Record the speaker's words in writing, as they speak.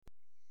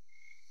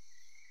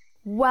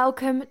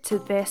Welcome to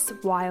This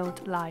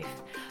Wild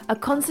Life, a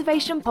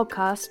conservation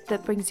podcast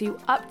that brings you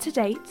up to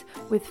date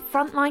with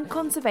frontline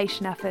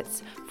conservation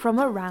efforts from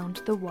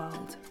around the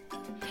world.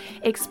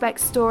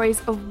 Expect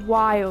stories of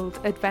wild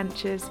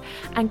adventures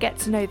and get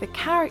to know the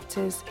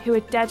characters who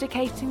are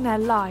dedicating their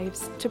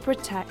lives to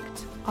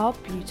protect our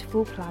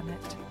beautiful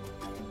planet.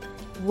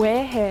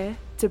 We're here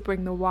to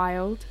bring the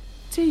wild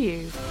to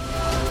you.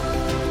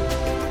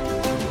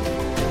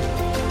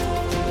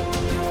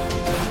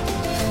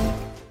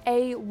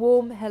 A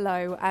warm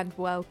hello and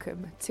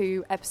welcome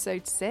to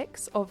episode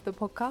 6 of the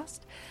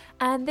podcast.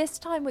 And this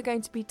time we're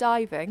going to be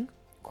diving,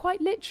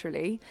 quite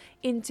literally,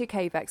 into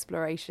cave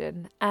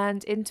exploration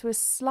and into a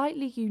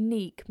slightly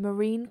unique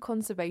marine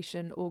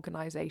conservation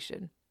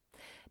organisation.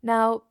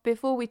 Now,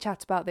 before we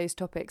chat about those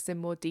topics in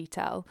more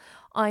detail,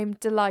 I'm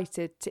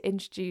delighted to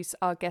introduce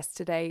our guest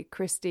today,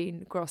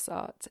 Christine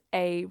Grosart,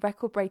 a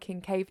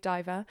record-breaking cave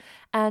diver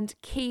and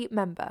key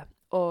member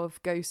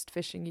of Ghost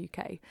Fishing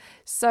UK.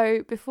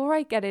 So before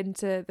I get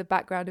into the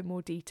background in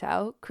more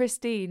detail,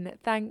 Christine,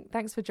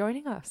 thanks for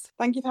joining us.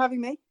 Thank you for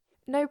having me.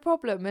 No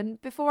problem. And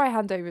before I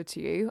hand over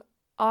to you,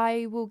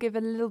 I will give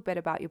a little bit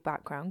about your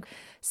background.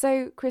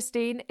 So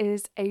Christine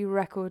is a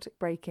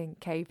record-breaking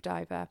cave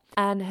diver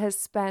and has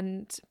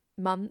spent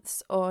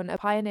months on a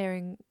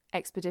pioneering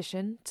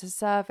expedition to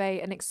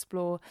survey and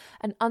explore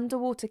an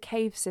underwater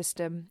cave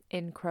system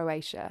in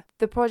Croatia.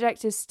 The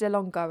project is still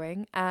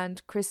ongoing,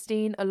 and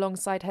Christine,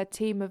 alongside her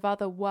team of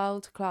other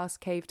world-class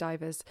cave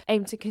divers,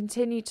 aim to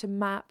continue to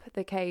map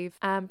the cave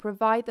and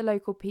provide the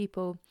local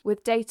people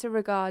with data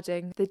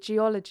regarding the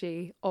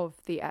geology of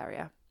the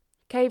area.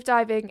 Cave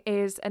diving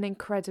is an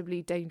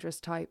incredibly dangerous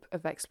type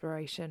of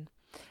exploration,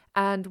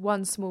 and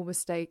one small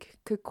mistake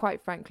could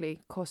quite frankly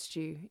cost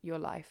you your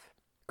life.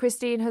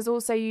 Christine has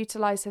also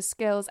utilised her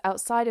skills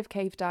outside of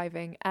cave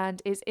diving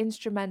and is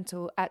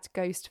instrumental at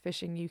Ghost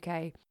Fishing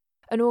UK,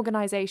 an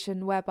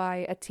organisation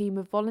whereby a team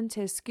of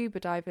volunteer scuba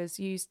divers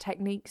use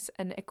techniques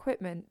and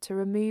equipment to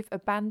remove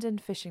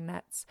abandoned fishing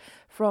nets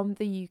from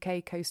the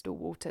UK coastal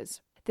waters.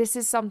 This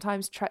is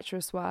sometimes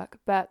treacherous work,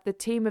 but the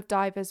team of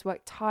divers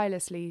work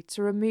tirelessly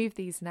to remove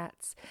these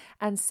nets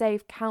and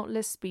save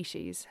countless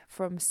species,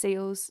 from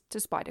seals to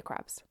spider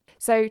crabs.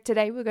 So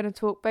today we're going to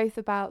talk both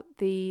about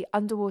the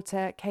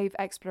underwater cave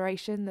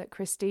exploration that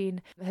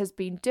Christine has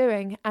been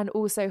doing and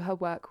also her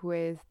work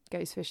with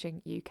Ghost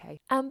Fishing UK.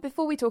 And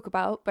before we talk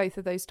about both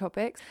of those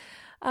topics,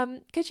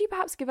 could you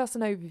perhaps give us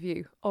an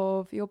overview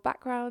of your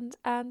background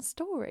and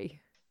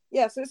story?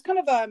 Yeah, so it's kind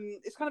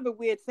of a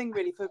weird thing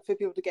really for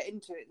people to get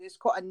into it. It's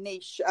quite a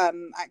niche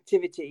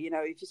activity. You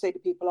know, if you say to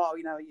people, oh,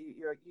 you know, you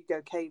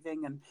go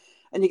caving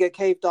and you go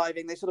cave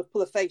diving, they sort of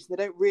pull a face and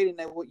they don't really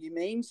know what you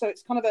mean. So it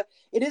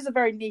is a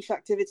very niche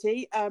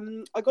activity.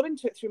 I got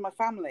into it through my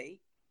family,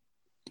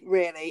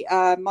 really.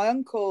 My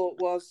uncle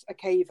was a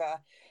caver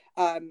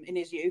in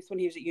his youth when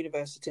he was at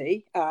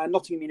university,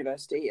 Nottingham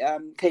University,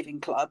 caving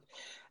club,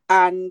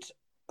 and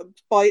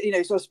so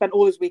I spent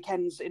all his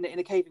weekends in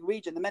a caving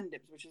region, the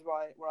Mendips, which is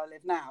where I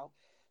live now.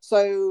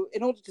 So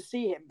in order to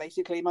see him,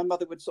 basically, my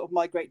mother would sort of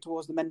migrate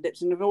towards the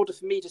Mendips, and in order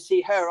for me to see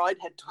her, I'd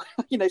head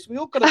to, so we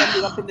all kind of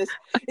ended up in this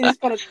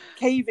kind of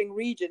caving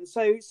region.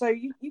 So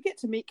you get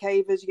to meet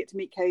cavers, you get to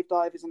meet cave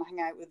divers, and hang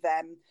out with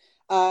them.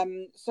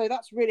 So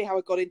that's really how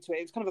I got into it.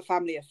 It was kind of a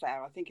family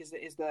affair, I think, is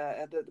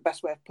the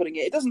best way of putting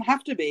it. It doesn't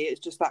have to be. It's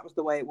just that was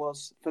the way it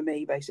was for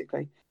me,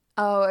 basically.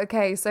 Oh,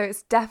 okay. So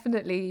it's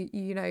definitely,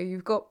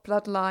 you've got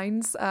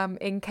bloodlines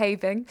in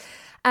caving.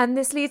 And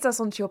this leads us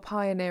onto your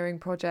pioneering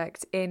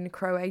project in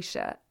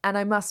Croatia. And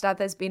I must add,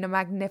 there's been a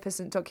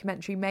magnificent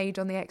documentary made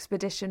on the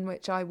expedition,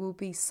 which I will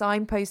be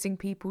signposting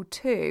people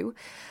to.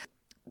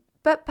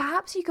 But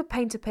perhaps you could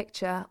paint a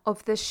picture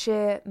of the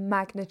sheer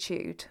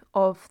magnitude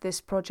of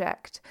this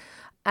project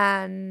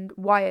and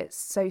why it's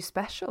so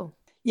special.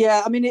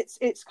 Yeah, I mean,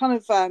 it's kind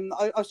of,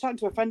 I was chatting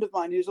to a friend of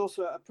mine who's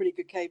also a pretty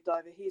good cave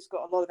diver. He's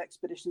got a lot of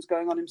expeditions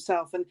going on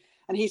himself. And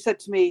he said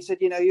to me,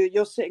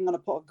 you're sitting on a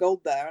pot of gold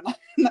there. And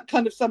that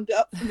kind of summed it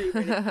up for me,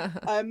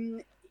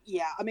 really.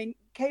 Yeah, I mean,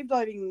 cave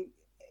diving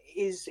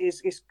is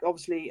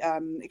obviously,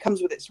 it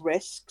comes with its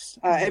risks.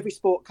 Every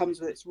sport comes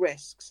with its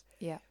risks.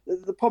 Yeah.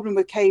 The problem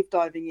with cave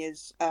diving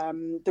is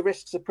the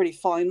risks are pretty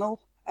final.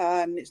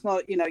 It's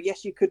not,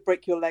 yes, you could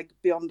break your leg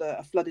beyond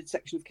a flooded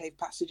section of cave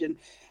passage and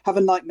have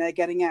a nightmare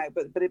getting out.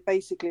 But it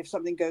basically, if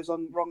something goes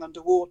on wrong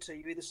underwater,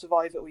 you either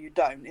survive it or you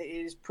don't. It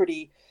is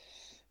pretty,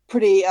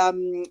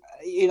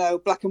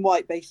 black and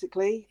white,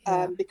 basically,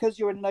 because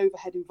you're in an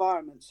overhead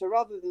environment. So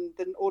rather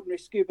than ordinary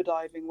scuba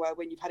diving, where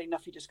when you've had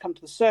enough, you just come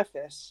to the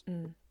surface.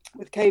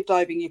 With cave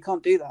diving, you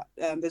can't do that.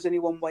 There's only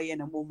one way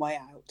in and one way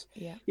out.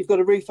 Yeah. You've got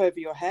a roof over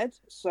your head,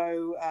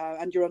 so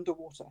and you're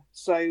underwater.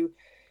 So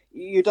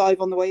you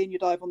dive on the way in, you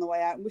dive on the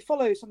way out. And we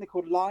follow something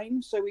called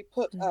line. So we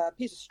put a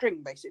piece of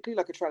string, basically,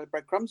 like a trail of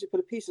breadcrumbs. You put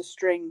a piece of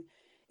string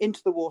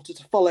into the water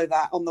to follow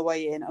that on the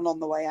way in and on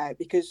the way out.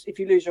 Because if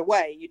you lose your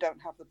way, you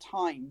don't have the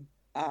time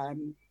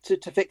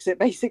to fix it,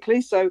 basically.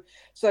 So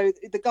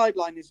the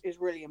guideline is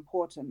really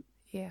important.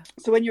 Yeah.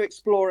 So when you're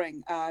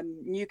exploring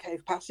new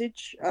cave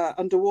passage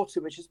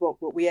underwater, which is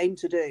what we aim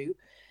to do,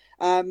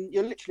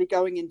 you're literally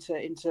going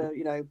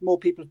into more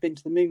people have been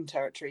to the moon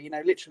territory.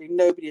 Literally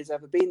nobody has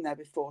ever been there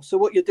before. So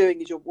what you're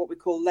doing is you're what we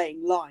call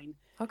laying line.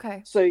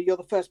 Okay. So you're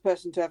the first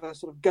person to ever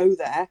sort of go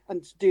there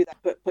and to do that,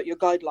 but put your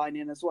guideline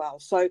in as well.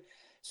 So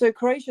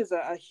Croatia's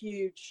a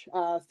huge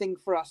thing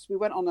for us. We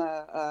went on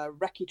a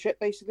recce trip,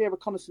 basically a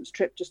reconnaissance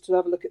trip, just to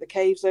have a look at the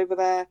caves over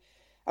there.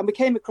 And we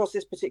came across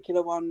this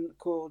particular one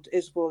called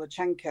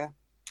Izvorlachanka.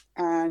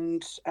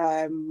 And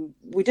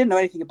we didn't know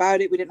anything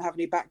about it. We didn't have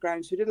any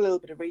background. So we did a little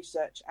bit of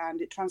research.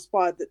 And it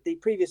transpired that the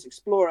previous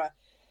explorer,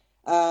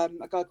 a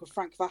guy called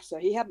Frank Vassar,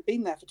 he hadn't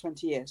been there for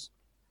 20 years.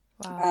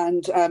 Wow.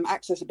 And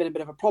access had been a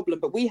bit of a problem.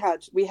 But we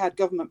had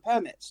government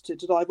permits to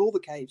dive all the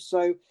caves.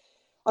 So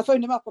I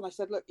phoned him up and I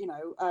said, look,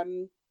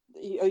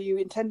 are you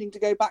intending to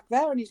go back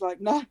there? And he's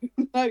like, no,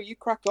 you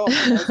crack on.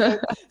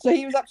 So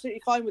he was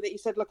absolutely fine with it. He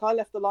said, look, I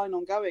left the line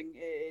on going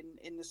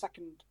in the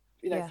second,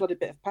 flooded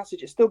bit of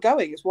passage. It's still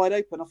going. It's wide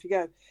open. Off you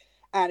go.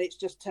 And it's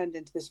just turned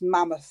into this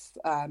mammoth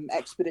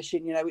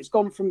expedition. It's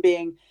gone from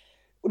being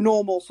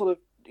normal sort of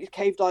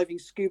cave diving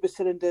scuba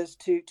cylinders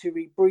to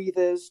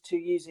rebreathers, to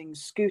using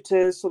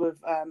scooters, sort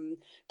of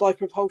dive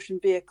propulsion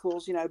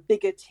vehicles,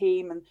 bigger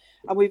team, and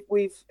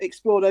we've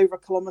explored over 1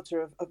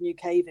 kilometre of new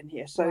cave in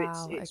here. So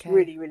wow, it's okay.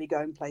 really, really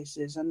going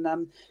places. And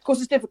of course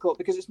it's difficult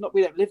because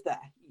we don't live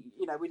there.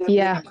 We don't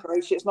live in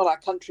Croatia. It's not our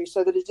country.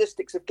 So the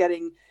logistics of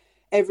getting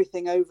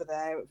everything over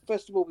there,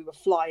 first of all we were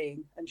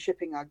flying and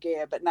shipping our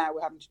gear, but now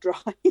we're having to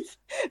drive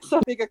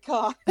some bigger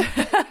car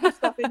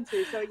stuff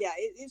into. So yeah,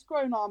 it's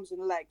grown arms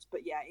and legs,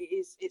 but yeah,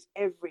 it's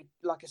every,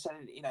 like I said,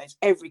 it's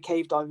every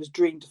cave diver's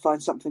dream to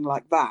find something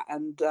like that.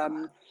 And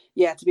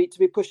yeah, to be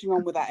pushing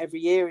on with that every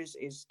year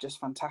is just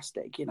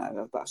fantastic.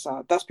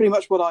 That's pretty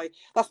much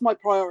that's my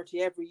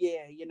priority every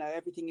year.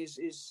 Everything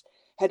is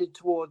headed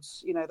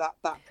towards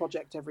that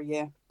project every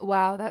year.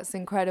 Wow, that's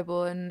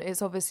incredible. And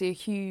it's obviously a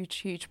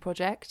huge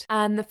project,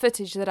 and the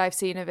footage that I've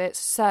seen of it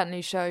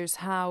certainly shows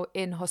how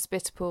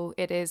inhospitable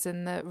it is,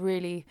 and that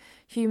really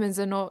humans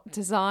are not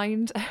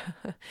designed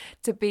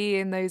to be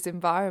in those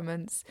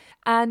environments.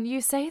 And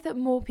you say that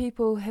more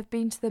people have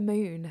been to the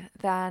moon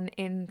than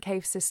in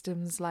cave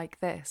systems like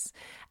this,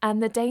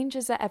 and the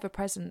dangers are ever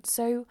present.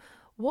 So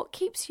what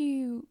keeps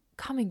you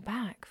coming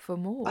back for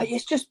more?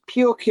 It's just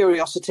pure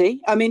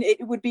curiosity. I mean,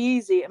 it would be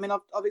easy. I mean,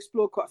 I've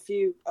explored quite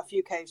a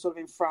few caves sort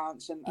of in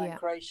France and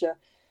Croatia,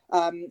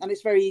 and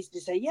it's very easy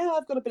to say, yeah,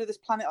 I've got a bit of this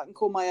planet I can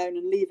call my own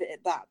and leave it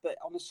at that. But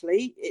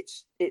honestly,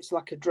 it's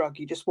like a drug.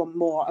 You just want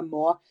more and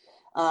more.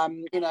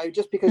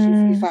 Just because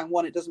you found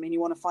one, it doesn't mean you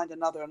want to find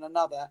another and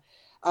another.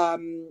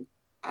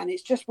 And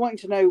it's just wanting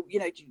to know,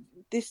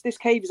 this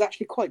cave is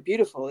actually quite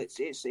beautiful.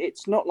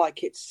 It's not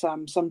like it's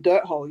some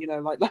dirt hole,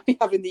 like we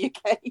have in the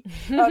UK.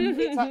 It's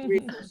actually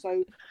beautiful.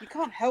 So you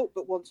can't help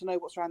but want to know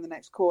what's around the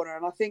next corner.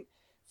 And I think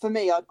for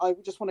me, I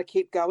just want to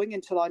keep going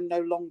until I'm no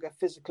longer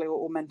physically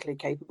or mentally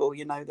capable.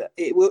 That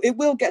it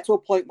will get to a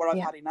point where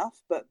I've had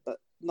enough, but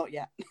not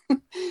yet.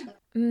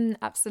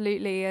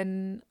 Absolutely.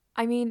 And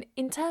I mean,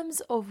 in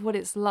terms of what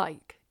it's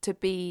like to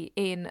be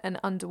in an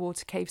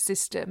underwater cave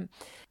system,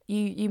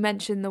 you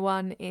mentioned the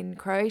one in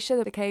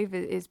Croatia. The cave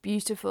is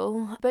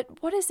beautiful,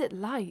 but what is it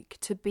like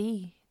to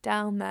be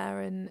down there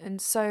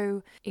and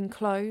so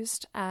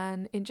enclosed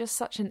and in just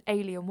such an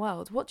alien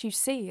world? What do you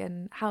see,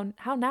 and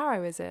how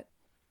narrow is it?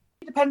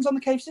 It depends on the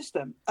cave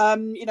system.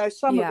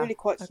 Some are really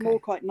quite small,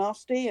 quite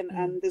nasty,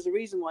 and there's a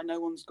reason why no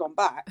one's gone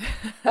back.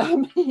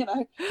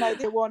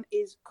 The one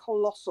is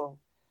colossal.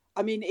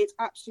 I mean, it's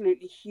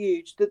absolutely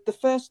huge. The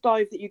first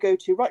dive that you go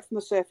to, right from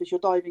the surface, you're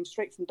diving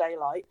straight from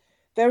daylight.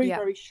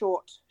 Very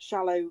short,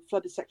 shallow,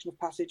 flooded section of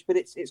passage, but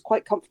it's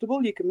quite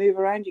comfortable. You can move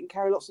around, you can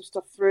carry lots of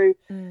stuff through.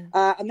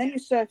 And then you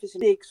surface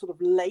in big sort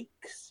of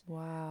lakes,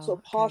 sort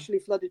of partially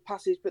flooded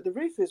passage, but the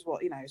roof is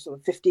sort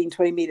of 15,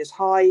 20 meters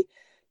high,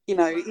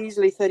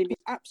 easily 30 meters,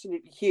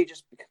 absolutely huge,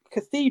 just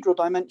cathedral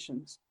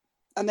dimensions.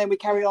 And then we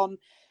carry on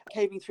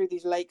caving through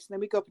these lakes, and then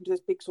we go up into this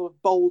big sort of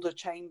boulder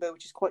chamber,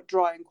 which is quite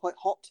dry and quite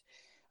hot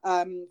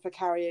for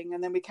carrying.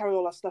 And then we carry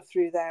all our stuff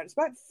through there. It's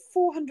about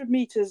 400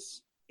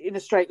 meters in a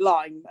straight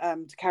line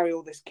to carry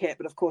all this kit,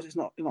 but of course it's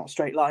not a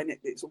straight line.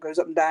 It sort of goes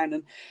up and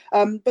down,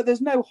 and but there's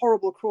no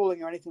horrible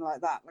crawling or anything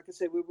like that. Like I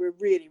say, we're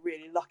really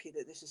lucky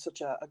that this is such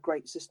a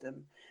great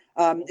system.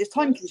 It's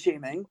time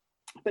consuming,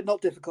 but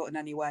not difficult in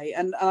any way.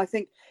 And I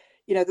think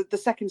the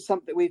second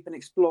sump that we've been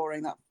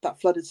exploring, that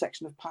flooded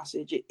section of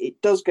passage,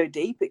 it does go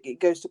deep. It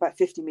goes to about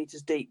 50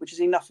 meters deep, which is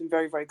enough in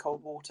very, very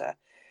cold water.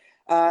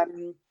 But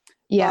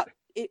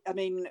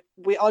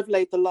I've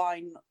laid the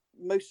line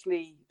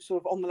mostly sort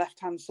of on the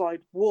left-hand side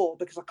wall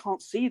because I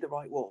can't see the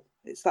right wall.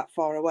 It's that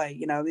far away.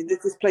 I mean,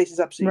 this place is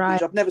absolutely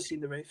huge. I've never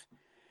seen the roof.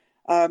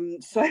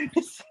 So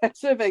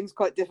surveying's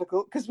quite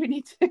difficult because we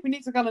need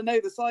to kind of know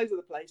the size of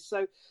the place.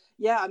 So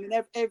Yeah, I mean,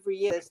 every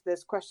year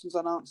there's questions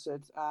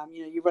unanswered.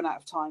 You run out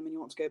of time and you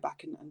want to go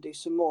back and do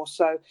some more.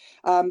 So,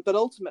 but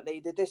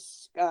ultimately,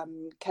 this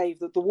cave,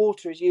 the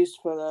water is used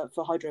for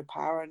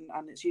hydropower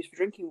and it's used for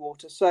drinking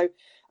water. So,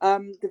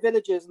 the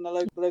villagers and the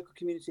local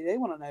community, they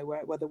want to know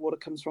where the water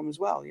comes from as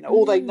well.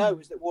 All they know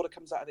is that water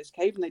comes out of this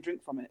cave and they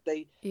drink from it.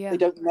 They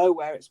don't know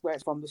where it's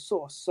from, the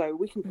source. So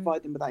we can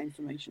provide them with that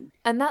information.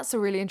 And that's a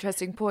really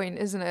interesting point,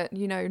 isn't it?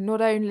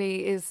 Not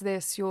only is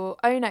this your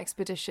own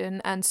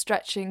expedition and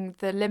stretching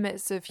the limits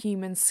of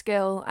human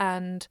skill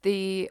and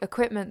the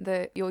equipment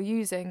that you're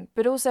using,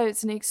 but also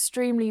it's an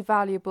extremely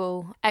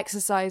valuable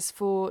exercise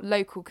for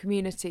local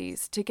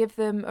communities to give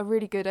them a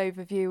really good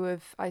overview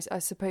of, I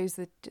suppose,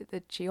 the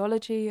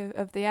geology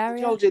of the area.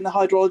 The geology and the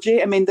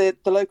hydrology. I mean, the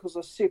locals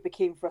are super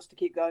keen for us to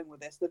keep going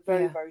with this. They're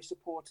very, very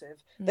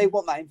supportive. They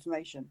want that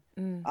information.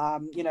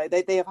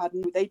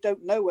 They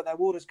don't know where their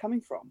water's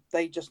coming from.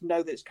 They just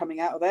know that it's coming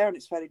out of there and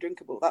it's fairly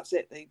drinkable. That's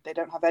it. They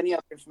don't have any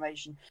other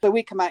information. So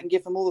we come out and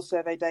give them all the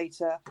survey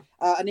data.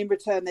 And in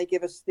return, they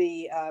give us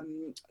the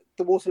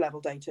water level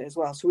data as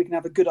well, so we can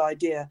have a good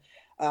idea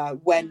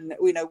when the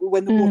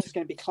water's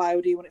going to be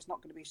cloudy, when it's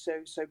not going to be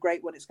so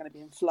great, when it's going to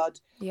be in flood.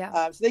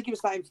 So they give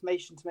us that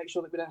information to make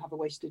sure that we don't have a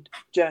wasted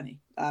journey.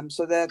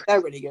 So they're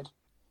really good.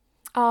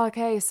 Oh,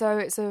 okay, so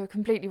it's a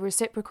completely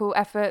reciprocal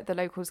effort. The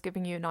locals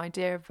giving you an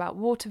idea about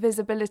water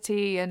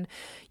visibility and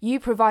you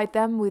provide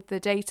them with the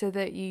data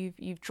that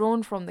you've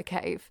drawn from the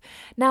cave.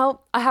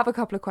 Now, I have a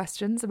couple of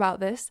questions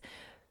about this.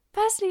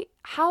 Firstly,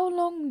 how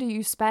long do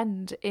you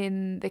spend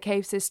in the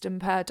cave system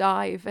per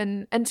dive?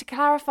 And to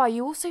clarify,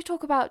 you also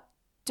talk about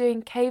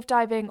doing cave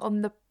diving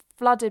on the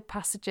flooded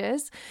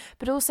passages,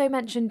 but also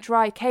mentioned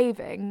dry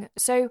caving.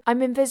 So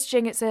I'm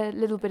envisaging it's a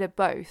little bit of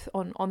both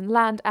on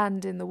land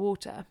and in the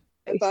water.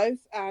 Both,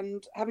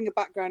 and having a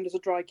background as a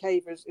dry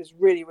caver is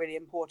really, really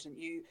important.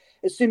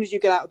 As soon as you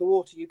get out of the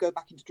water, you go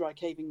back into dry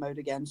caving mode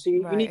again. So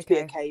you need to be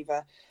a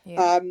caver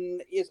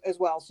as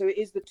well. So it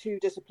is the two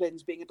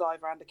disciplines, being a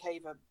diver and a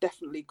caver,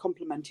 definitely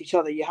complement each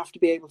other. You have to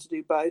be able to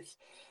do both.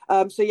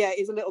 It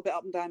is a little bit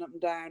up and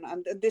down.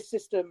 And this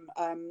system,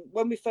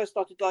 when we first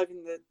started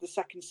diving the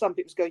second sump,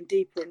 it was going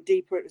deeper and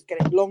deeper. It was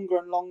getting longer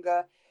and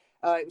longer.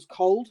 It was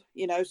cold,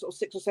 sort of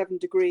 6 or 7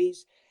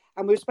 degrees.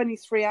 And we were spending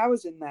 3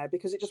 hours in there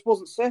because it just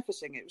wasn't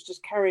surfacing. It was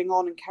just carrying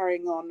on and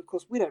carrying on. Of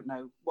course, we don't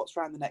know what's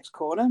around the next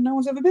corner. No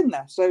one's ever been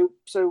there. So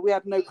we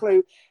had no clue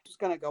what it was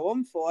going to go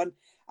on for.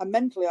 And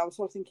mentally, I was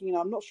sort of thinking,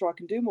 I'm not sure I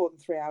can do more than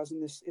 3 hours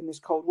in this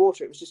cold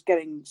water. It was just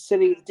getting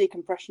silly. The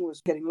decompression was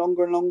getting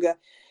longer and longer.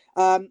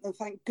 And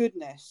thank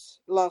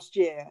goodness, last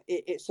year,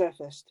 it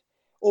surfaced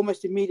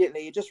almost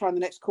immediately. Just around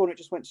the next corner, it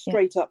just went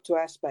straight up to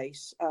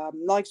airspace.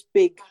 Nice,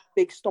 big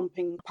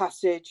stomping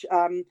passage.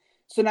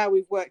 So now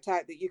we've worked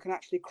out that you can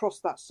actually cross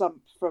that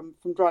sump from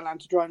dry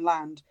land to dry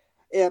land.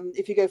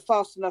 If you go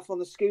fast enough on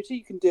the scooter,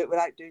 you can do it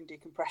without doing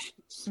decompression.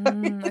 So,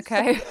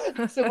 okay.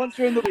 so once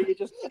you're in the water, you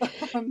just,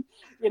 it's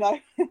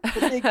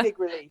a big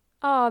relief.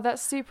 Oh,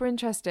 that's super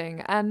interesting.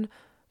 And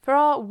for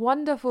our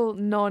wonderful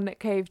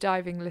non-cave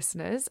diving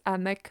listeners,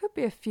 and there could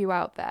be a few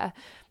out there,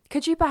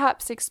 could you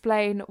perhaps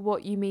explain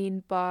what you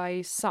mean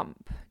by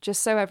sump,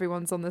 just so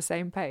everyone's on the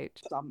same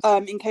page?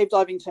 In cave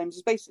diving terms,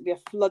 it's basically a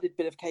flooded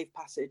bit of cave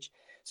passage.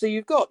 So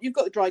you've got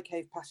the dry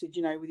cave passage,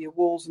 with your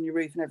walls and your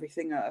roof and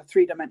everything, a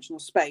 3-dimensional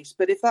space.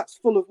 But if that's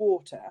full of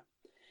water,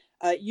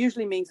 it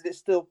usually means that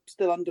it's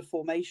still under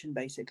formation.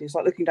 Basically, it's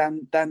like looking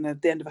down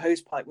the end of a hose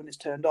pipe when it's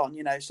turned on.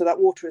 So that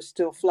water is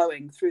still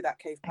flowing through that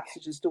cave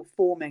passage and still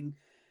forming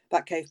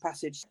that cave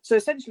passage. So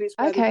essentially, it's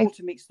where the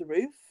water meets the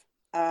roof.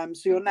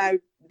 So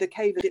the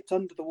cave is dipped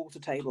under the water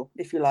table,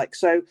 if you like.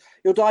 So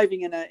you're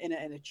diving in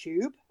a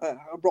tube, a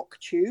rock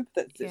tube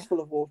that's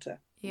full of water.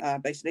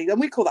 Basically, and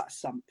we call that a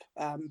sump.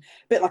 A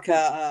bit like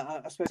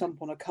I suppose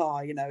sump on a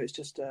car. It's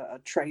just a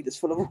tray that's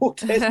full of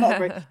water. It's not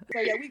very.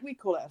 So we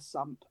call it a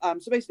sump.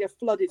 So basically, a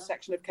flooded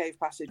section of cave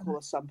passage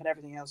called a sump, and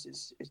everything else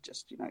is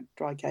just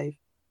dry cave.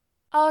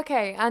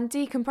 Okay, and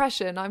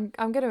decompression. I'm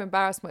going to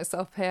embarrass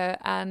myself here,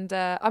 and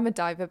I'm a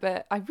diver,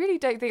 but I really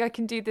don't think I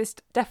can do this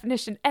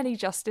definition any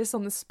justice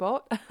on the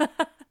spot.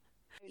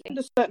 spend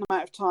a certain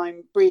amount of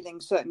time breathing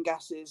certain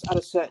gases at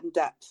a certain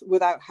depth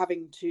without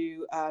having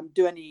to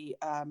do any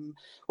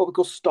what we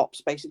call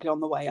stops basically on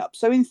the way up.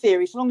 So in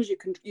theory, so long as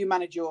you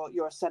manage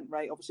your ascent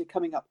rate, obviously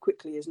coming up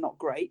quickly is not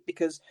great,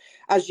 because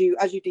as you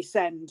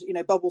descend,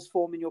 bubbles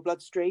form in your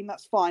bloodstream.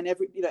 That's fine.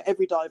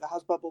 Every diver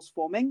has bubbles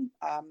forming.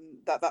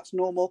 That's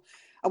normal.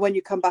 And when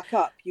you come back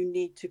up, you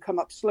need to come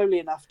up slowly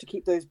enough to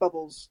keep those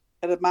bubbles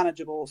at a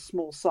manageable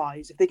small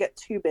size. If they get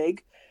too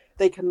big,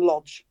 they can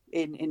lodge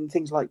in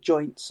things like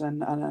joints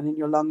and in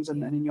your lungs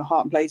and in your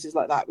heart and places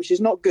like that, which is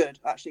not good.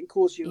 Actually, it can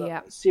cause you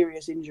a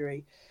serious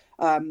injury.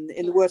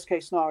 In the worst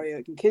case scenario,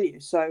 it can kill you.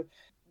 So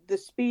the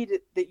speed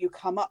that you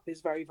come up is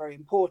very, very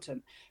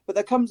important. But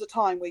there comes a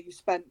time where you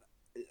spend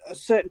a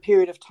certain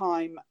period of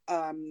time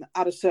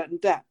at a certain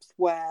depth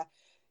where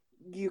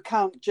you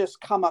can't just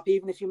come up.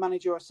 Even if you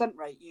manage your ascent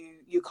rate,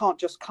 you can't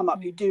just come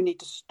up. You do need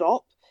to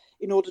stop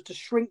in order to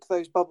shrink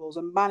those bubbles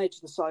and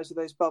manage the size of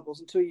those bubbles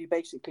until you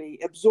basically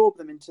absorb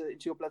them into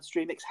your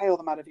bloodstream, exhale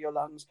them out of your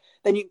lungs.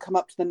 Then you can come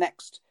up to the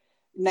next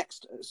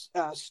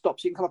stop.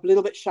 So you can come up a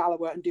little bit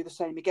shallower and do the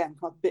same again,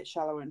 come up a bit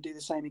shallower and do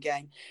the same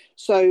again.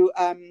 So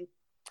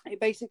it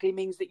basically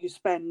means that you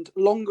spend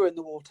longer in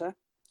the water,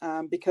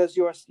 because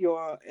your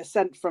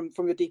ascent from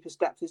your deepest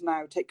depth is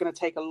now going to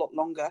take a lot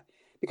longer,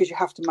 because you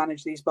have to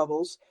manage these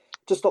bubbles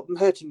to stop them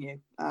hurting you,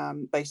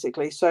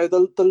 basically. So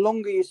the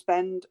longer you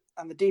spend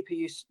and the deeper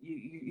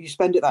you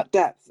spend at that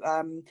depth,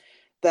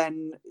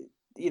 then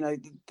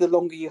the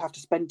longer you have to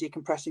spend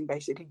decompressing,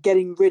 basically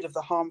getting rid of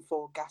the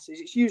harmful gases.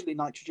 It's usually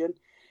nitrogen,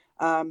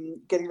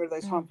 getting rid of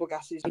those harmful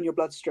gases in your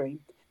bloodstream.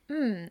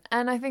 And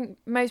I think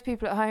most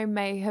people at home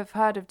may have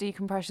heard of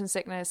decompression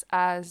sickness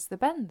as the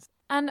bends.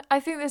 And I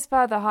think this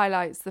further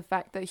highlights the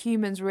fact that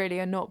humans really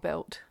are not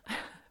built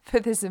for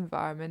this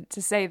environment,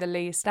 to say the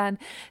least, and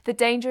the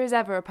danger is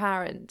ever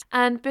apparent.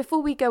 And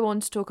before we go on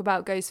to talk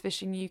about Ghost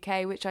Fishing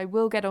UK, which I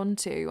will get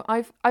onto,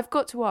 I've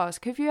got to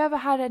ask, have you ever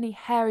had any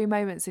hairy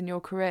moments in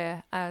your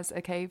career as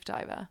a cave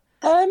diver?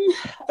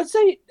 I'd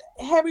say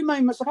hairy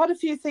moments. I've had a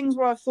few things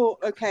where I've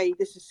thought, okay,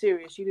 this is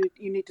serious. You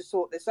need to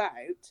sort this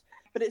out.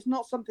 But it's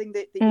not something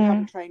that you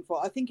haven't trained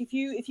for. I think if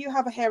you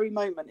have a hairy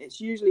moment,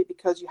 it's usually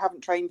because you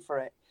haven't trained for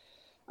it.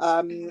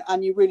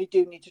 And you really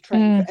do need to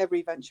train for every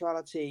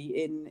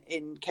eventuality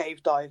in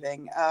cave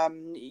diving.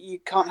 You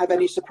can't have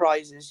any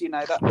surprises.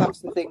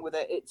 That's the thing with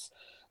it. It's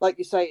like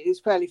you say,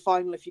 it's fairly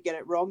final. If you get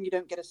it wrong, you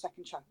don't get a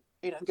second chance.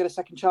 You don't get a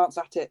second chance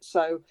at it.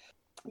 So,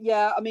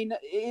 yeah, I mean,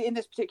 in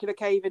this particular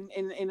cave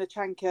in the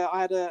Chanka,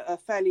 I had a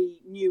fairly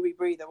new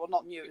rebreather. Well,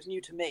 not new; it was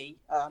new to me.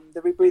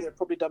 The rebreather had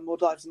probably done more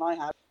dives than I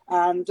had,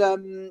 and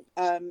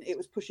it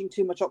was pushing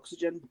too much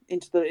oxygen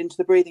into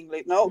the breathing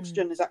loop. Now,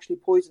 oxygen is actually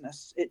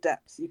poisonous at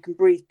depth. You can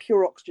breathe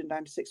pure oxygen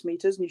down to 6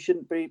 meters, and you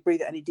shouldn't breathe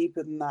it any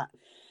deeper than that.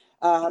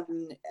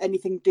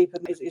 Anything deeper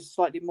is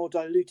slightly more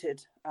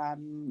diluted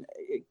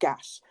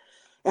gas.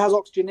 It has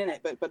oxygen in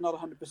it, but not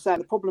 100%.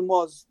 The problem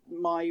was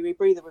my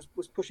rebreather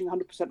was pushing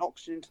 100%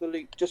 oxygen into the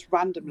loop just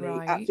randomly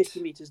at 50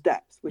 meters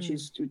depth, which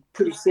is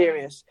pretty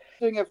serious.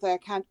 Doing everything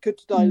I could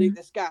to dilute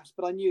this gas,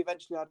 but I knew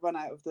eventually I'd run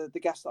out of the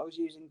gas that I was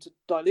using to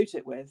dilute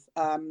it with.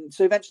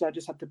 So eventually I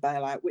just had to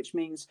bail out, which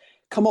means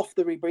come off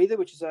the rebreather,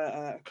 which is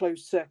a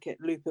closed circuit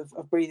loop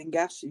of breathing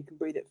gas, so you can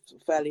breathe it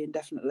fairly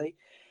indefinitely.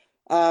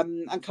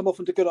 And come off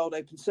into good old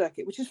open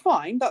circuit, which is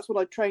fine. That's what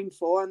I trained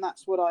for, and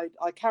that's what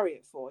I carry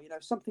it for.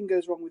 If something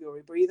goes wrong with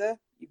your rebreather,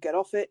 you get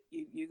off it,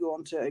 you go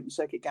on to open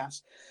circuit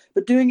gas.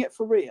 But doing it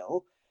for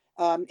real,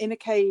 in a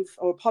cave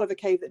or a part of a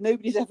cave that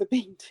nobody's ever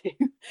been to,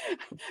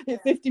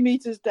 at 50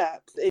 meters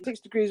depth, in 6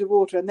 degrees of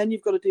water, and then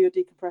you've got to do a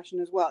decompression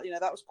as well.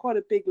 That was quite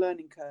a big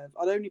learning curve.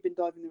 I'd only been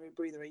diving the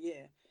rebreather a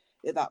year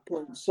at that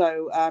point,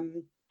 so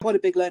quite a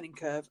big learning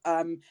curve.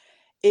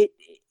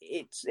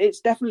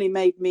 It's definitely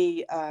made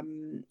me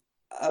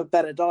a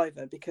better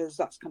diver, because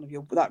that's kind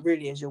of that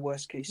really is your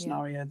worst case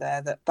scenario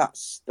there.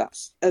 That's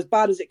as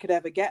bad as it could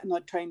ever get, and I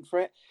trained for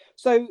it.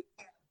 So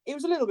it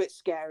was a little bit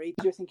scary.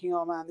 You're thinking,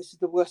 oh man, this is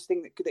the worst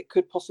thing that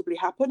could possibly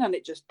happen, and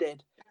it just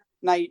did.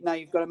 Now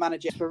you've got to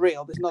manage it for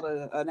real. This is not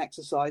an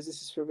exercise.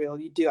 This is for real.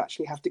 You do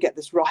actually have to get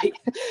this right.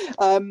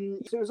 So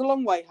it was a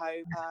long way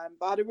home,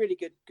 but I had a really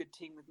good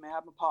team with me. I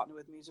had my partner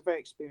with me. He's a very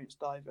experienced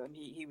diver, and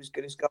he was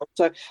good as gold.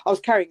 So I was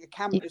carrying a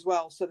camera as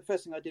well. So the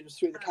first thing I did was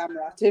threw the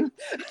camera at him.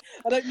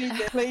 I don't need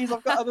this, please.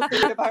 I've got other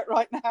things about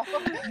right now.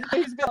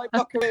 He's a bit like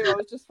Buckaroo. I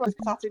was just throwing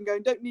at him,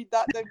 going, don't need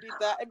that,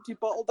 empty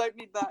bottle, don't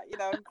need that.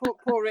 And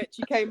poor Rich,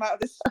 he came out of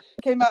this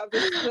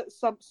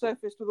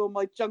surface with all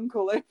my junk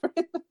all over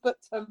it. But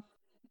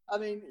I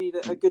mean, you need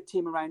a good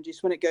team around you. So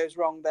when it goes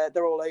wrong,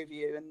 they're all over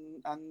you,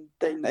 and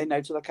they know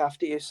to look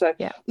after you. So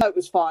no, it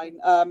was fine.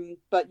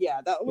 But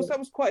yeah, that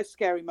was quite a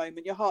scary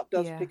moment. Your heart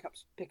does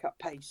pick up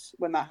pace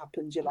when that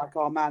happens. You're like,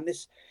 oh man,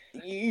 this.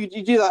 You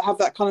do have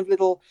that kind of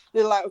little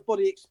out of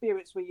body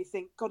experience where you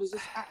think, God, is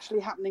this actually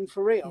happening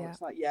for real? Yeah.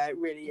 It's like, yeah, it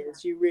really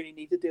is. You really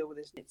need to deal with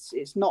this.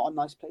 It's not a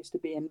nice place to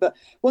be in. But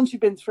once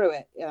you've been through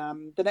it,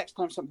 the next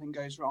time something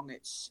goes wrong,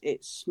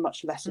 it's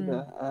much less of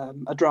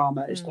a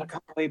drama. It's like,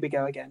 oh, here we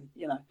go again.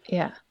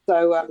 Yeah.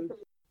 So,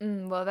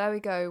 well, there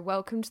we go.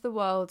 Welcome to the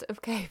world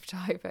of cave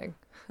diving.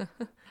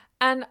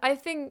 And I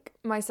think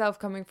myself,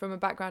 coming from a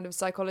background of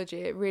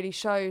psychology, it really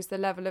shows the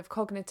level of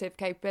cognitive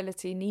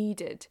capability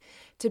needed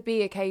to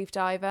be a cave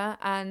diver,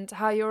 and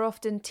how you're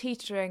often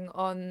teetering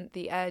on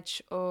the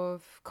edge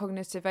of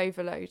cognitive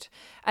overload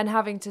and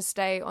having to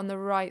stay on the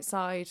right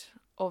side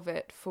of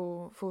it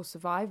for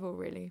survival,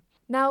 really.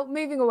 Now,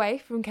 moving away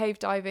from cave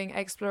diving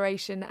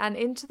exploration and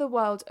into the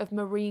world of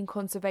marine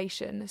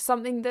conservation,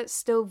 something that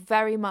still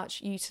very much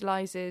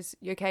utilises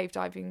your cave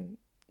diving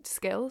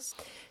skills.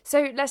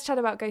 So let's chat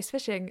about Ghost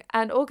Fishing,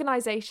 an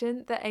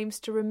organisation that aims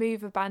to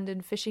remove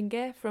abandoned fishing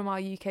gear from our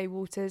UK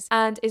waters,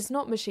 and it's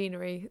not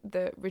machinery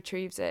that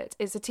retrieves it.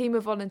 It's a team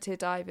of volunteer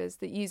divers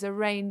that use a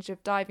range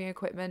of diving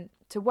equipment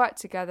to work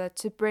together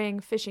to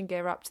bring fishing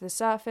gear up to the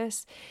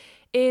surface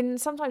in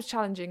sometimes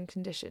challenging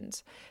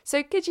conditions.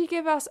 So could you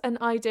give us an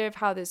idea of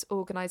how this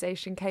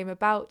organisation came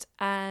about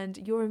and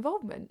your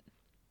involvement?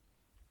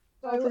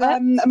 So, I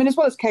mean, as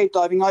well as cave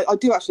diving, I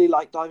do actually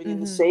like diving in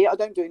the sea. I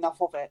don't do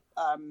enough of it,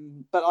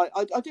 but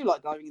I do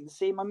like diving in the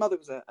sea. My mother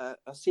was a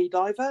sea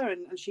diver,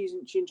 and she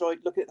enjoyed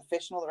looking at the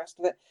fish and all the rest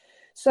of it.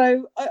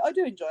 So I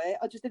do enjoy it.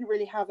 I just didn't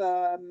really have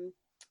a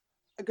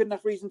good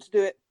enough reason to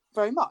do it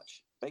very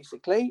much,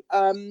 basically.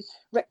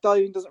 Wreck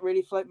diving doesn't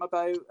really float my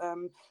boat,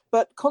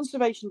 but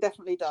conservation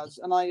definitely does.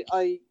 And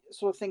I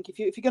sort of think if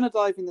you're going to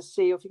dive in the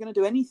sea, or if you're going to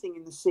do anything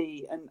in the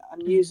sea and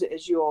use it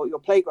as your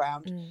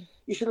playground,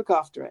 you should look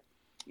after it.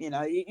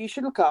 You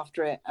should look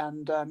after it,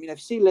 and if you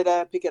see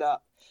litter, pick it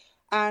up.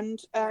 And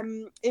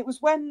it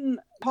was when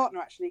a partner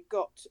actually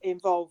got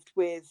involved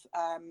with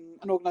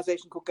an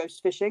organisation called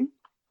Ghost Fishing.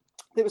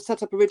 It was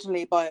set up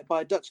originally by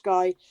a Dutch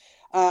guy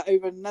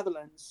over in the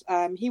Netherlands.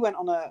 He went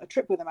on a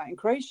trip with them out in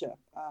Croatia,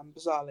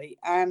 bizarrely,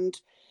 and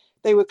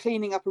they were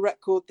cleaning up a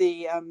wreck called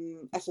the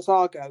SS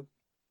Argo,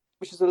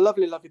 which is a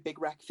lovely, lovely big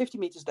wreck, 50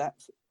 metres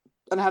depth,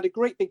 and had a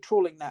great big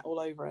trawling net all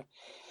over it.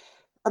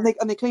 And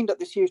they cleaned up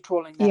this huge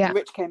trawling net. Yeah. And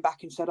Rich came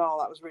back and said, "Oh,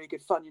 that was really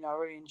good fun. I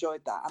really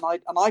enjoyed that."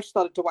 And I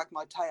started to wag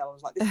my tail. I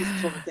was like, "This is the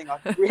sort of thing I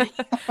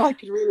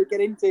could really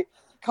get into.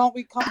 Can't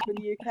we come in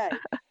the UK?"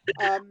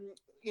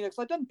 Because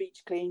I'd done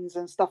beach cleans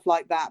and stuff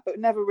like that, but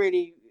never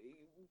really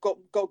got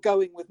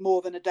going with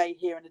more than a day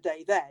here and a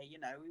day there.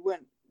 We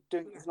weren't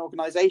doing it as an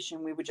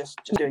organisation. We were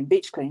just doing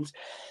beach cleans.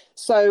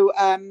 So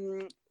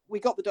we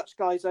got the Dutch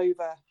guys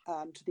over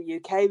to the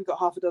UK. We got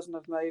half a dozen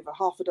of them over,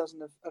 half a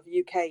dozen of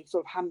UK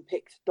sort of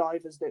hand-picked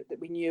divers that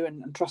we knew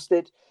and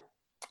trusted.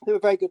 They were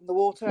very good in the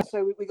water.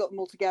 So we got them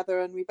all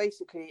together, and we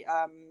basically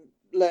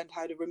learned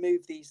how to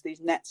remove these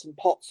nets and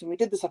pots. And we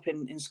did this up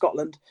in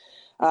Scotland,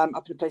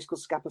 up in a place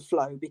called Scapa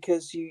Flow,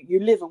 because you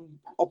live and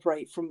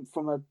operate from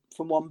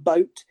one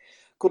boat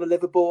called a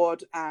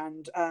liverboard,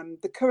 and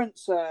the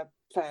currents are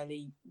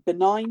fairly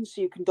benign,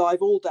 so you can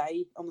dive all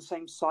day on the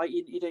same site.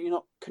 You're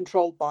not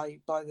controlled by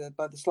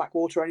the slack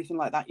water or anything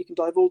like that. You can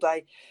dive all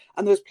day,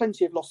 and there's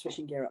plenty of lost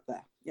fishing gear up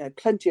there.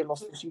 Plenty of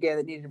lost fishing gear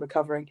that needed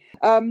recovering.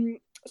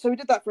 So we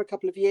did that for a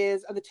couple of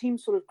years, and the team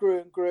sort of grew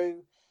and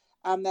grew,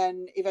 and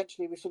then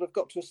eventually we sort of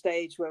got to a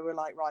stage where we're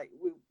like, right,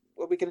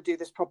 are we going to do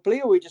this properly,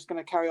 or are we just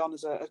going to carry on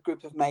as a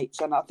group of mates?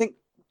 And I think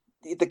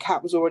the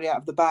cat was already out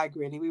of the bag,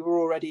 really. We were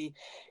already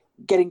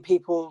getting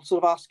people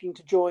sort of asking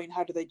to join.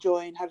 How do they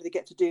join? How do they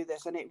get to do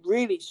this? And it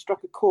really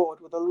struck a chord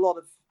with a lot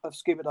of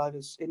scuba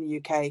divers in the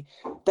UK.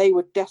 They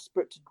were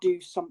desperate to do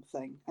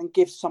something and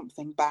give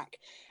something back.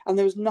 And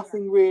there was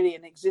nothing really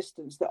in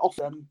existence that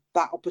offered them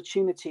that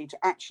opportunity to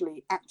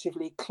actually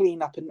actively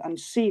clean up and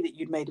see that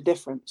you'd made a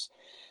difference.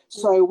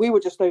 So we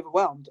were just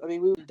overwhelmed. I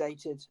mean, we were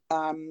inundated.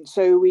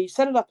 So we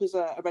set it up as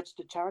a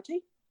registered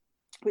charity,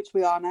 which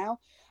we are now.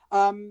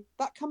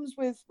 That comes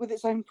with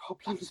its own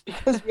problems,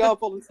 because we are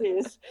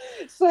volunteers.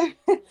 So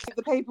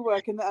the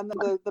paperwork and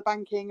the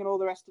banking and all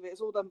the rest of it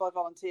is all done by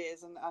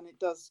volunteers, and it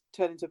does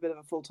turn into a bit of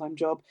a full-time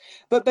job.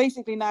 But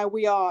basically now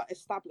we are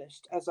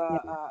established as a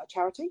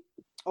charity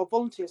of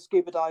volunteer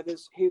scuba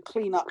divers who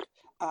clean up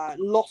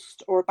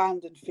lost or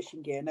abandoned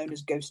fishing gear known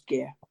as ghost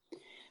gear.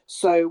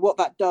 So what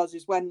that does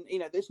is, when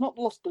it's not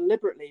lost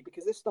deliberately,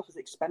 because this stuff is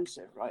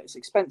expensive, right? It's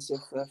expensive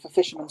for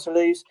fishermen to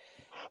lose.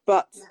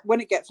 But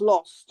when it gets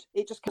lost,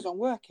 it just carries on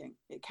working.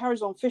 It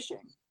carries on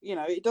fishing.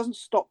 It doesn't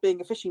stop being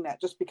a fishing net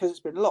just because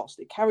it's been lost.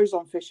 It carries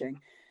on fishing.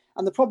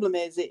 And the problem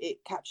is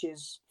it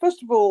catches,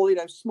 first of all,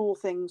 small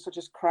things such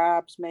as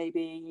crabs,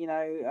 maybe,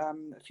 a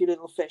few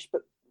little fish.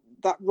 But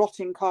that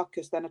rotting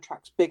carcass then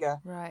attracts bigger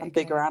and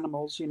bigger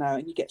animals,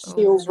 and you get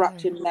seals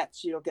wrapped in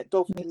nets, you'll get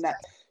dolphins in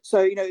nets.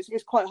 So,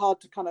 it's quite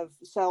hard to kind of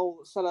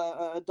sell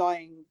a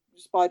dying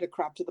spider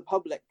crab to the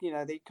public.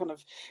 They kind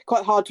of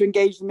quite hard to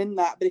engage them in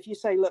that. But if you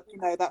say, look,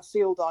 that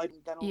seal died,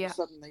 and then all of a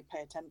sudden they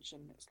pay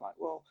attention, it's like,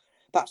 well,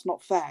 that's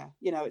not fair.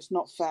 It's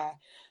not fair.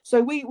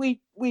 So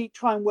we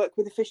try and work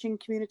with the fishing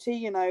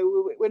community.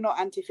 We're not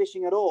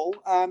anti-fishing at all.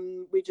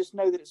 We just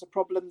know that it's a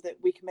problem that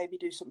we can maybe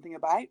do something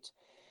about.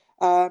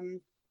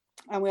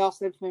 And we ask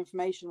them for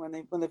information when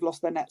they've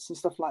lost their nets and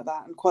stuff like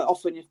that. And quite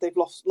often, if they've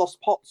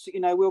lost pots,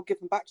 we'll give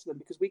them back to them,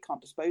 because we can't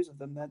dispose of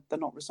them. They're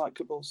not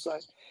recyclable. So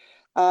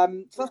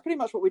that's pretty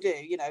much what we do.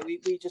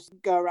 We just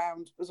go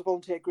around as a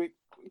volunteer group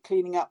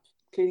cleaning up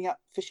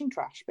fishing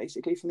trash,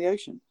 basically, from the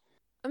ocean.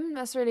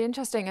 That's really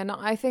interesting. And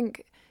I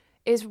think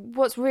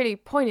what's really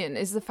poignant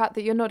is the fact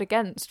that you're not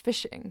against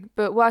fishing,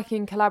 but working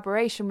in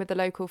collaboration with the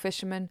local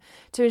fishermen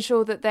to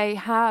ensure that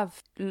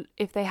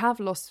if they have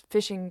lost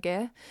fishing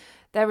gear,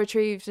 they're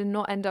retrieved and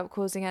not end up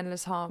causing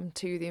endless harm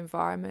to the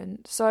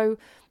environment. So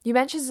you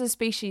mentioned the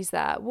species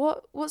there.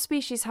 What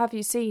species have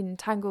you seen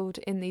tangled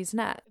in these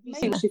nets? You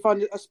may actually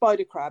find a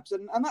spider crabs,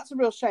 and that's a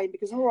real shame,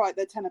 because all right,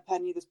 they're 10 a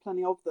penny, there's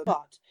plenty of them,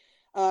 but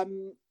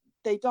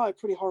they die a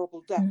pretty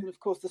horrible death. And of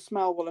course the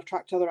smell will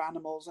attract other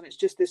animals, and it's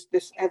just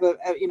this ever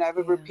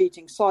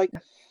repeating cycle.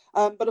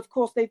 But of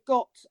course they've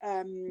got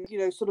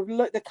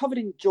they're covered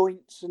in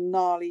joints and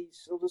gnarly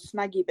sort of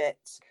snaggy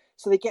bits.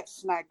 So they get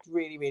snagged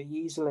really, really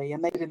easily,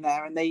 and they get in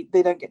there, and they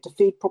don't get to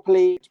feed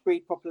properly, to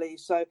breed properly.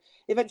 So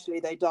eventually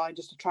they die and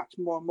just attract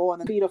more and more,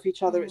 and then feed off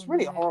each other. It's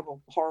really a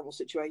horrible, horrible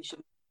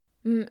situation.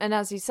 And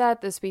as you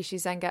said, the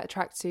species then get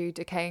attracted to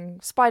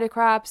decaying spider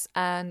crabs,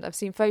 and I've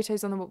seen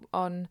photos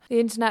on the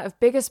internet of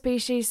bigger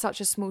species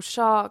such as small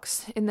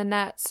sharks in the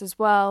nets as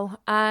well,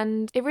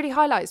 and it really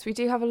highlights we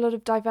do have a lot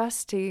of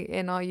diversity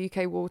in our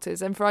UK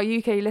waters. And for our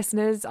UK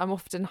listeners, I'm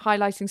often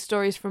highlighting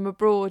stories from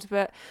abroad,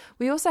 but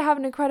we also have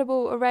an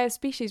incredible array of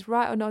species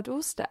right on our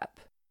doorstep.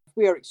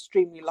 We are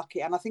extremely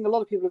lucky, and I think a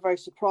lot of people are very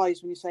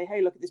surprised when you say,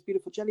 hey, look at this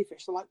beautiful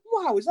jellyfish. They're like,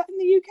 wow, is that in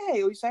the UK?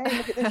 Or you say, hey,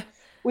 look at this.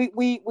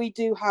 We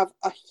do have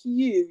a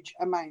huge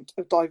amount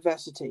of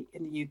diversity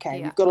in the UK.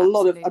 Yeah, we've got a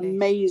lot of absolutely.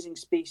 amazing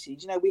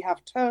species. We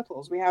have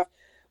turtles, we have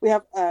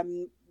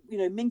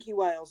minke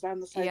whales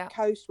down the south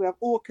coast, we have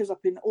orcas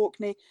up in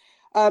Orkney.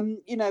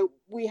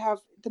 We have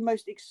the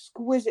most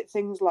exquisite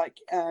things like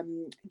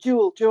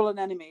jewel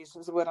anemones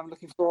is the word I'm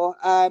looking for.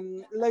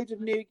 Loads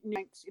of new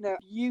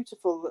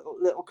beautiful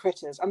little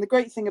critters. And the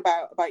great thing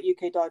about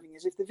UK diving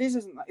is if the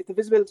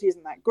visibility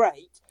isn't that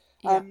great,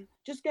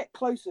 just get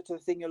closer to the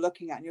thing you're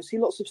looking at, and you'll see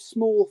lots of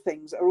small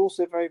things that are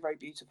also very, very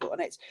beautiful.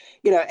 And it's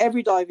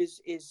every dive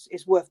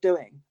is worth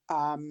doing.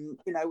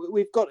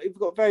 We've got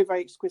very,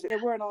 very exquisite.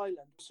 We're an island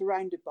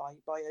surrounded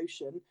by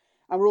ocean.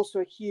 And we're also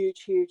a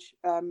huge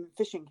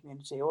fishing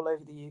community all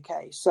over the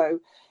UK. So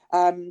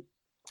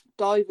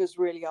divers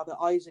really are the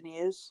eyes and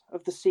ears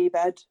of the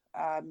seabed.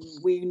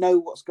 We know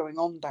what's going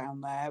on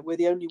down there. We're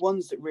the only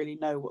ones that really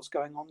know what's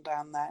going on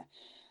down there.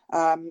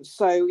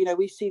 So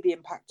we see the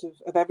impact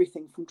of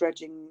everything from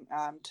dredging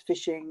to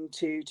fishing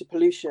to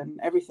pollution,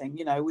 everything.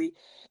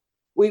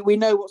 We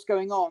know what's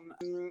going on.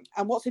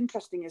 And what's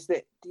interesting is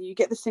that you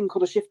get this thing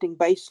called a shifting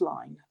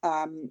baseline.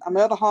 And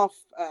my other half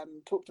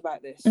talked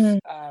about this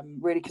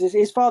really because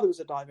his father was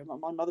a diver.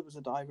 My mother was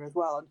a diver as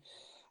well.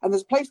 And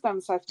there's a place down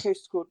the south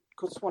coast called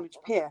Swanage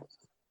Pier.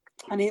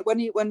 And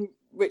when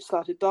Rich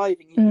started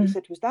diving, he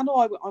said to his dad,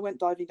 I went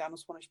diving down on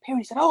Swanage Pier. And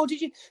he said, oh,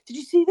 did you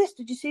see this?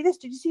 Did you see this?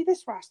 Did you see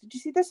this wrasse? Did you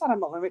see this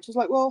animal? And Rich was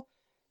like, well,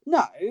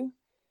 no,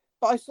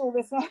 but I saw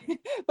this.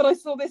 But I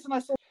saw this and I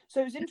saw.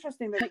 So it was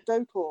interesting that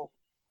anecdotal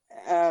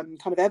kind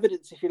of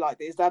evidence, if you like,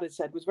 that his dad had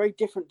said was very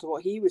different to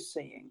what he was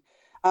seeing.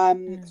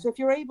 So if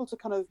you're able to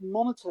kind of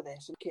monitor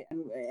this,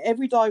 and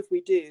every dive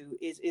we do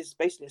is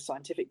basically a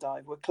scientific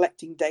dive. We're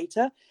collecting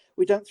data.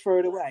 We don't throw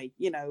it away.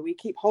 We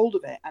keep hold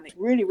of it, and it's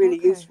really, really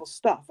useful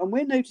stuff. And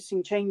we're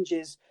noticing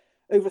changes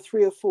over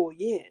 3 or 4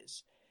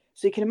 years.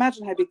 So you can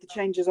imagine how big the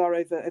changes are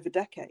over a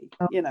decade.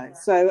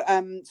 So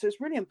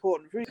it's really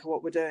important, really, for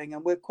what we're doing,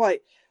 and we're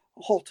quite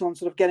hot on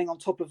sort of getting on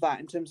top of that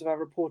in terms of our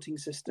reporting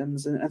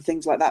systems and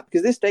things like that,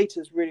 because this data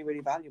is really,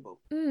 really valuable.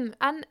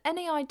 And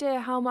any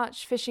idea how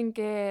much fishing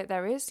gear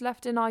there is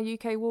left in our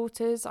UK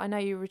waters? I know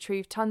you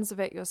retrieve tons of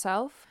it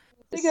yourself.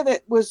 The figure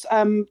that was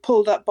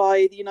pulled up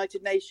by the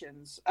United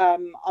Nations,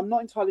 I'm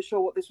not entirely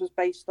sure what this was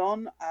based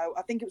on.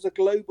 I think it was a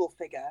global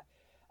figure,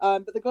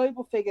 but the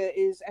global figure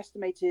is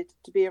estimated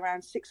to be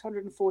around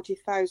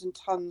 640,000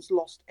 tonnes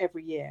lost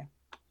every year.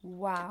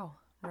 Wow.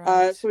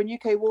 Right. So in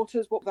UK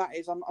waters, what that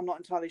is, I'm not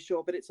entirely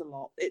sure, but it's a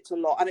lot,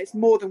 and it's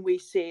more than we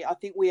see. I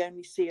think we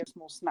only see a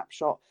small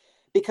snapshot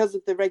because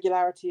of the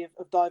regularity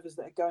of divers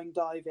that are going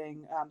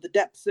diving, the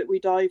depths that we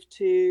dive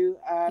to.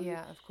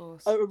 Of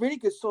course. A really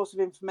good source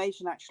of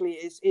information actually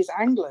is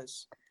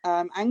anglers.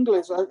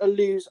 Anglers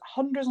lose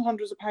hundreds and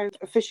hundreds of pounds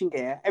of fishing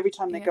gear every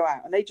time they go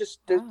out, and they just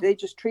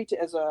treat it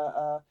as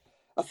a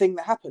thing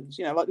that happens,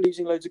 like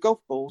losing loads of golf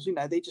balls.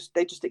 They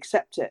just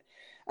accept it.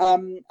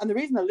 And the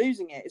reason they're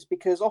losing it is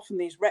because often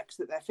these wrecks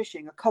that they're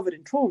fishing are covered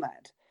in trawl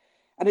net,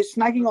 and it's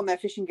snagging on their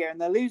fishing gear and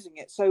they're losing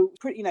it. So,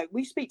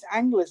 we speak to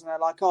anglers and they're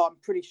like, oh, I'm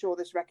pretty sure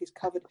this wreck is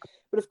covered.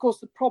 But of course,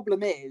 the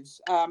problem is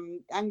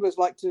anglers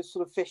like to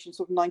sort of fish in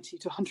sort of 90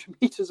 to 100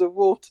 meters of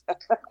water.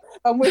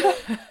 And we're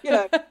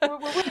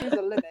willing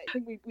to limit. I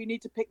think we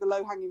need to pick the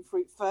low hanging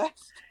fruit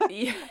first. But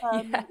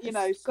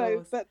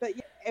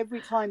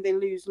every time they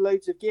lose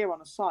loads of gear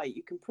on a site,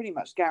 you can pretty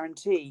much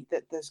guarantee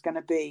that there's going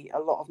to be a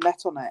lot of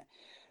net on it.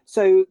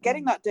 So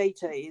getting that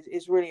data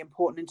is really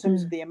important in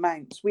terms of the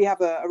amounts. We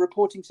have a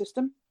reporting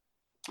system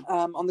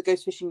on the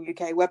Ghost Fishing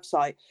UK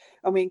website,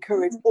 and we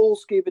encourage all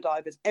scuba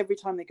divers every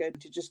time they go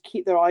to just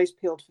keep their eyes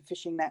peeled for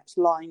fishing nets,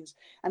 lines,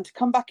 and to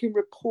come back and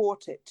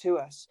report it to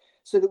us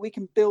so that we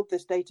can build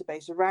this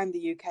database around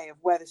the UK of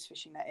where this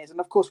fishing net is.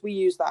 And of course, we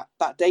use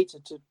that data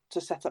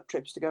to set up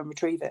trips to go and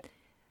retrieve it.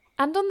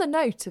 And on the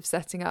note of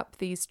setting up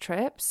these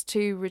trips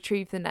to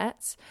retrieve the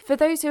nets, for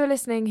those who are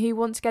listening who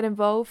want to get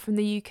involved from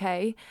the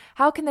UK,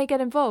 how can they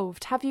get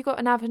involved? Have you got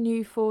an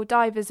avenue for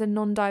divers and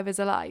non-divers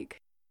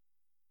alike?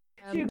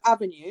 Two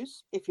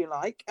avenues, if you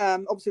like.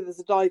 Obviously, there's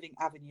a diving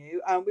avenue.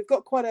 We've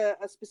got quite a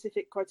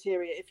specific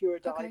criteria if you're a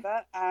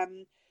diver.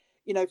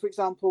 For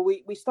example,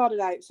 we started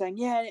out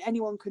saying,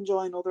 anyone can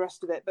join, all the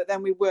rest of it. But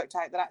then we worked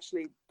out that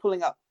actually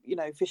pulling up,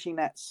 fishing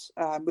nets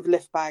with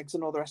lift bags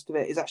and all the rest of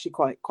it is actually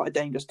quite a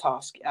dangerous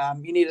task.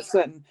 You need a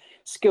certain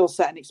skill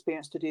set and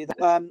experience to do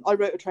that. I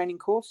wrote a training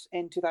course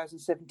in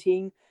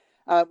 2017,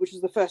 which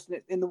was the first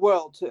in the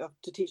world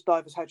to teach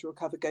divers how to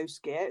recover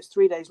ghost gear. It's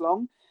 3 days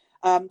long.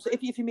 So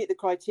if you meet the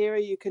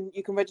criteria, you can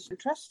register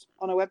interest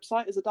on our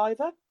website as a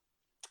diver.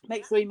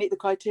 make sure you meet the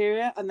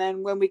criteria, and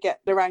then when we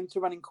get around to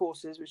running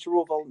courses, which are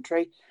all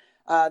voluntary,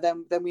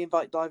 then we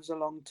invite divers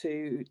along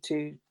to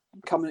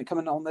come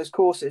in on those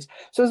courses.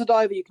 So as a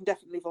diver, you can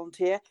definitely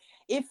volunteer.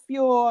 If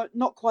you're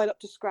not quite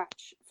up to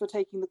scratch for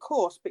taking the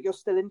course, but you're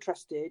still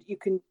interested, you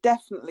can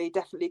definitely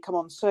come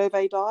on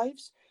survey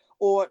dives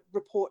or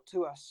report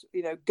to us.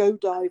 Go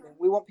diving.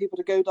 We want people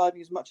to go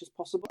diving as much as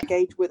possible.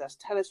 Engage with us.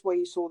 Tell us where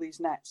you saw these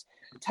nets.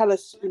 Tell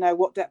us,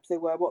 what depth they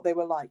were, what they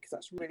were like, because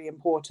that's really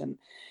important.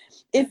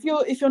 If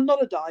you're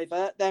not a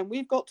diver, then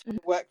we've got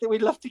work that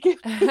we'd love to give.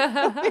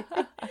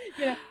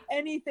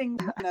 Anything,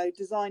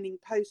 designing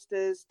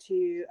posters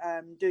to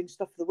doing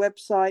stuff for the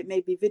website,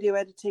 maybe video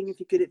editing if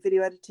you're good at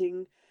video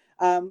editing.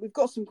 We've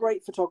got some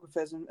great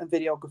photographers and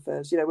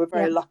videographers. We're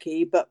very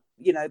lucky, but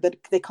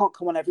they can't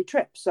come on every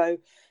trip. So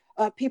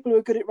people who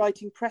are good at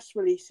writing press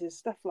releases,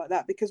 stuff like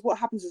that, because what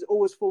happens is it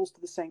always falls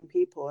to the same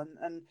people,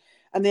 and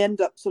they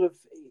end up sort of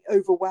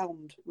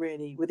overwhelmed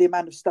really with the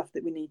amount of stuff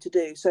that we need to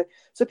do. So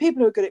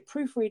people who are good at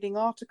proofreading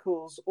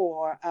articles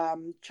or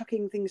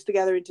chucking things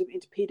together into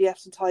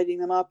PDFs and tidying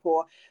them up,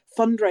 or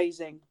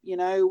fundraising.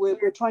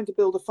 We're trying to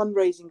build a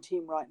fundraising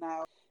team right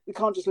now. We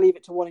can't just leave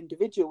it to one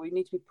individual. We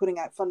need to be putting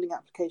out funding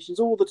applications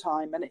all the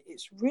time, and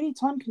it's really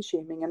time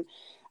consuming,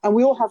 and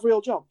we all have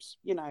real jobs,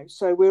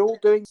 so we're all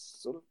doing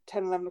sort of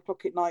 10, 11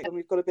 o'clock at night, and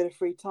we've got a bit of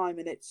free time,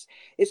 and it's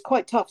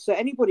quite tough. So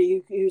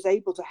anybody who's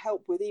able to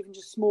help with even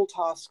just small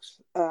tasks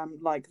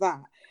like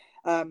that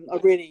are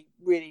really,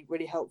 really,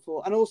 really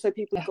helpful. And also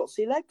people who've got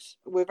sea legs,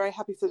 we're very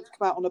happy for them to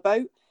come out on a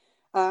boat.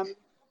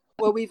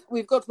 Well,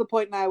 we've got to the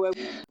point now where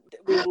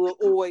we will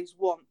always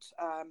want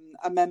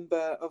a member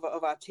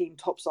of our team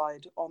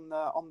topside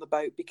on the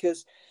boat,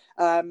 because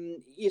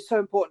it's so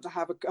important to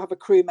have a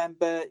crew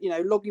member,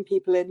 logging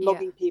people in,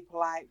 logging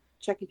people out,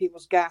 checking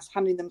people's gas,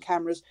 handing them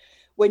cameras.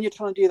 When you're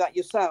trying to do that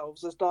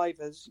yourselves as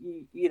divers,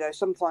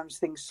 sometimes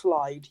things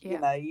slide. You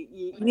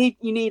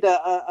need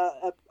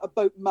a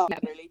boat mum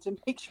really to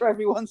make sure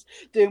everyone's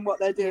doing what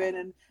they're doing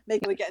and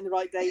making sure they're getting the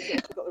right data.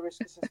 We've got the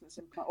risk assessments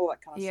in, all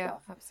that kind of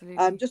stuff.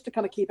 Absolutely. Just to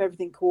kind of keep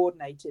everything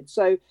coordinated.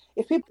 So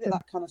if people do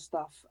that kind of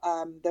stuff,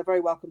 they're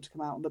very welcome to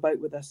come out on the boat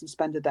with us and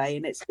spend a day.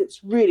 And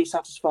it's really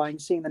satisfying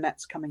seeing the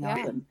nets coming up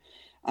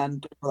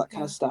and all that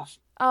kind of stuff.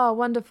 Oh,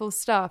 wonderful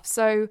stuff.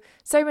 So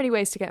many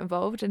ways to get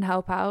involved and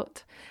help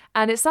out.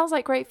 And it sounds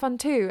like great fun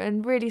too,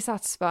 and really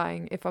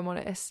satisfying, if I'm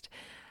honest.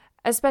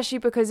 Especially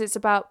because it's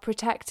about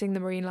protecting the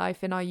marine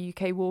life in our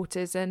UK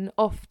waters, and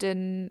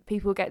often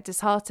people get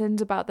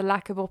disheartened about the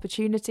lack of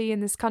opportunity in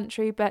this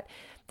country, but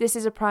this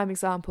is a prime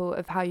example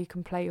of how you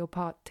can play your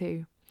part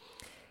too.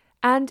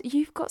 And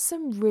you've got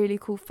some really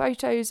cool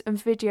photos and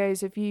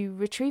videos of you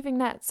retrieving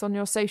nets on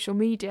your social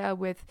media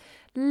with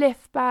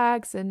lift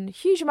bags and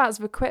huge amounts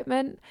of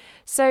equipment.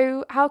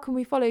 So how can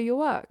we follow your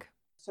work?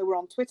 So we're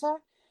on Twitter.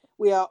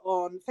 We are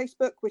on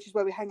Facebook, which is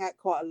where we hang out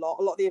quite a lot.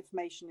 A lot of the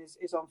information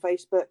is on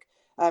Facebook.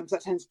 So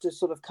that tends to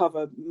sort of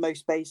cover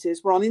most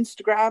bases. We're on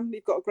Instagram.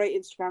 We've got a great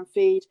Instagram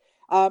feed.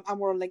 And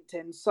we're on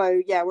LinkedIn.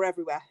 So yeah, we're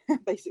everywhere,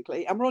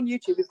 basically. And we're on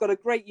YouTube. We've got a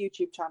great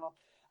YouTube channel.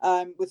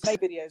 With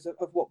videos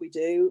of what we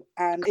do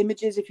and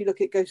images. If you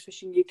look at Ghost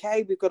Fishing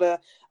UK, we've got a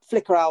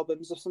Flickr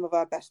albums of some of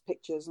our best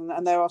pictures,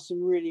 and there are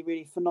some really,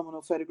 really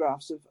phenomenal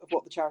photographs of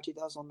what the charity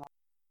does on that.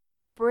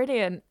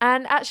 Brilliant.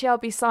 And actually I'll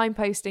be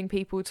signposting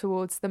people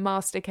towards the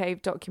Master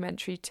Cave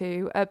documentary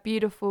too, a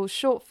beautiful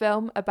short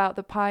film about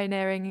the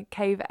pioneering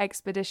cave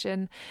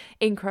expedition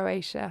in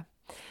Croatia.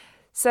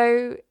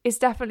 So it's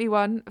definitely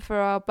one for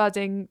our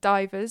budding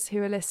divers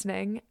who are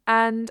listening.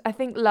 And I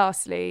think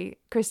lastly,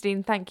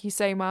 Christine, thank you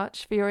so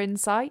much for your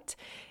insight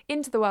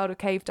into the world of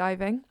cave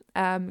diving,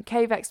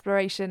 cave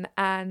exploration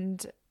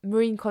and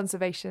marine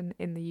conservation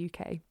in the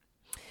UK.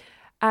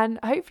 And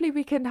hopefully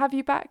we can have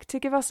you back to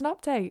give us an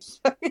update.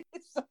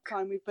 It's the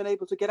time we've been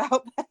able to get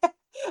out there.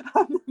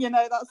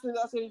 That's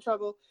the only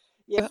trouble.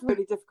 Yeah, it's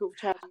really difficult for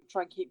charities to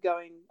try and keep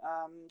going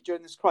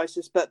during this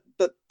crisis, but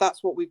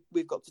that's what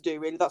we've got to do,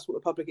 really. That's what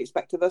the public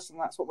expect of us, and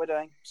that's what we're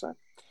doing. So,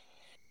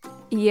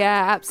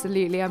 yeah,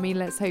 absolutely. I mean,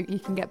 let's hope you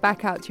can get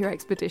back out to your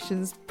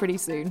expeditions pretty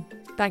soon.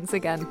 Thanks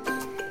again.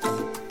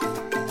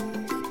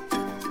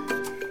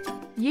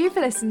 You've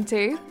listened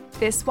to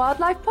This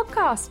Wildlife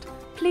Podcast.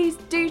 Please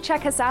do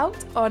check us out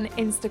on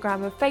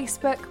Instagram and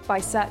Facebook by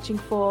searching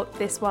for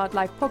This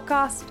Wildlife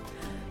Podcast.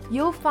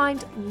 You'll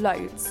find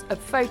loads of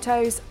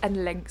photos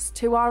and links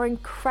to our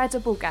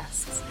incredible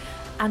guests,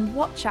 and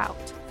watch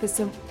out for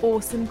some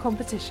awesome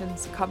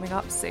competitions coming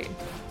up soon.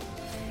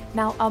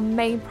 Now, our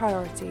main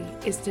priority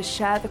is to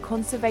share the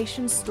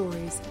conservation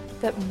stories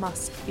that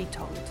must be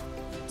told.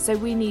 So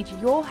we need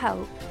your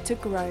help to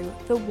grow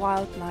the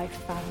wildlife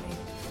family.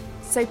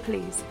 So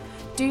please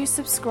do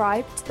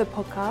subscribe to the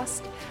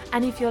podcast,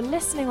 and if you're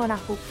listening on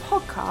Apple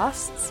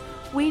Podcasts,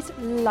 we'd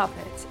love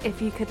it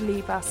if you could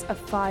leave us a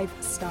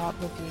 5-star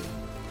review.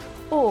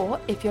 Or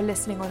if you're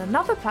listening on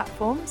another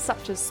platform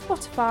such as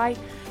Spotify,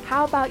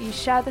 how about you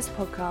share this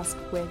podcast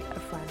with a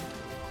friend?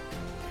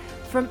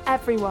 From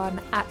everyone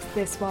at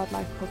This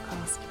Wildlife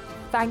Podcast,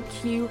 thank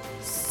you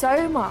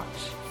so much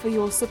for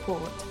your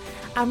support.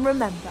 And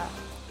remember,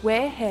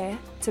 We're here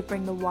to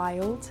bring the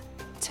wild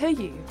to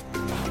you.